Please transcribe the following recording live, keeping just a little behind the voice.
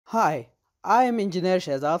Hi, I am Engineer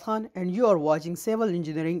Shehzad Khan and you are watching Civil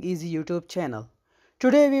Engineering Easy YouTube channel.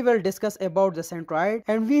 Today we will discuss about the centroid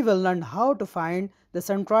and we will learn how to find the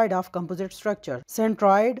centroid of composite structure.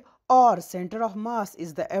 Centroid or center of mass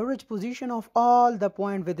is the average position of all the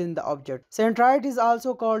points within the object. Centroid is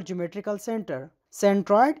also called geometrical center.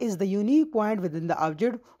 Centroid is the unique point within the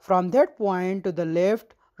object. From that point to the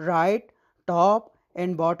left, right, top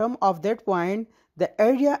and bottom of that point, the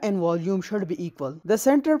area and volume should be equal. The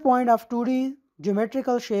center point of 2D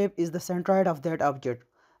geometrical shape is the centroid of that object.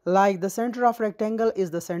 Like the center of rectangle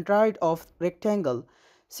is the centroid of rectangle.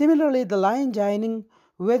 Similarly, the line joining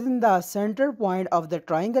within the center point of the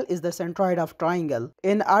triangle is the centroid of triangle.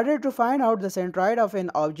 In order to find out the centroid of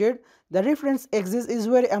an object, the reference axis is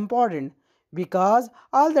very important because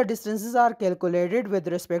all the distances are calculated with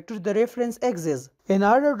respect to the reference axis. In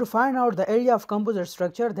order to find out the area of composite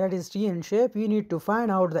structure that is T in shape, we need to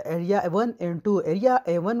find out the area A1 and 2. Area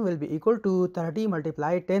A1 will be equal to 30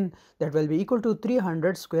 multiplied 10, that will be equal to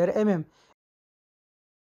 300 square mm.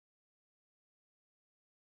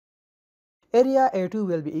 Area A2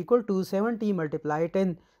 will be equal to 70 multiplied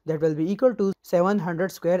 10, that will be equal to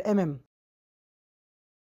 700 square mm.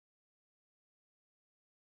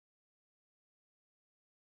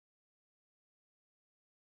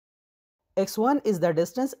 x1 is the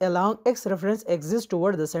distance along x reference axis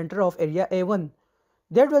toward the center of area A1.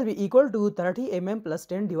 That will be equal to 30 mm plus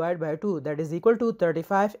 10 divided by 2, that is equal to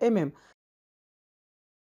 35 mm.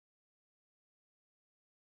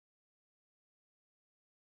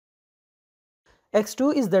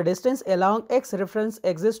 x2 is the distance along x reference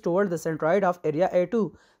axis toward the centroid of area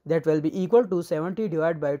A2. That will be equal to 70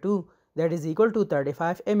 divided by 2, that is equal to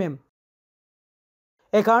 35 mm.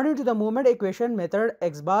 According to the moment equation method,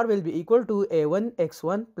 x bar will be equal to A1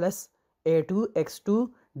 x1 plus A2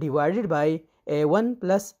 x2 divided by A1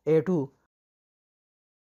 plus A2.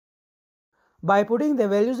 By putting the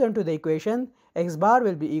values into the equation, x bar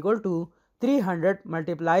will be equal to 300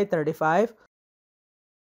 multiply 35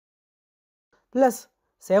 plus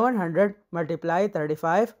 700 multiply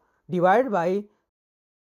 35 divided by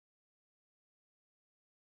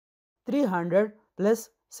 300 plus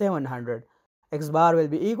 700. X bar will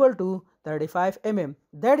be equal to 35 mm.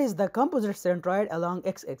 That is the composite centroid along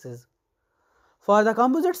x-axis. For the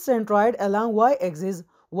composite centroid along y-axis,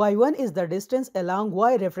 y1 is the distance along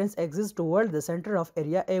y reference axis toward the center of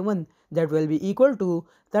area A1. That will be equal to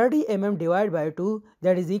 30 mm divided by 2,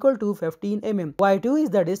 that is equal to 15 mm. y2 is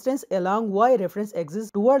the distance along y reference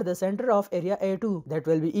axis toward the center of area A2. That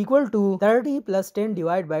will be equal to 30 plus 10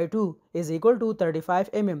 divided by 2 is equal to 35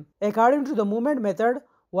 mm. According to the moment method,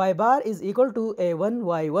 y bar is equal to A1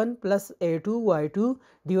 y1 plus A2 y2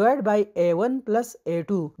 divided by A1 plus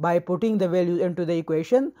A2. By putting the values into the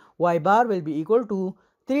equation, y bar will be equal to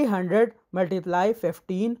 300 multiply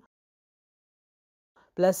 15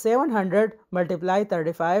 plus 700 multiply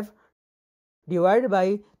 35 divided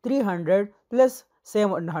by 300 plus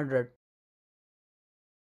 700.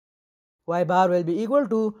 Y bar will be equal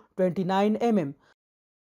to 29 mm.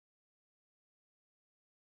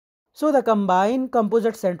 So the combined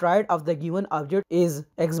composite centroid of the given object is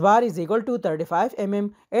x bar is equal to 35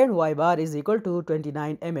 mm and y bar is equal to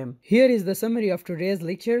 29 mm. Here is the summary of today's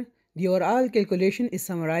lecture. The overall calculation is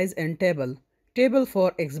summarized in table. Table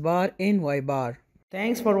for x bar and y bar.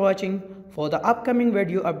 Thanks for watching. For the upcoming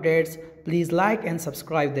video updates, please like and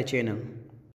subscribe the channel.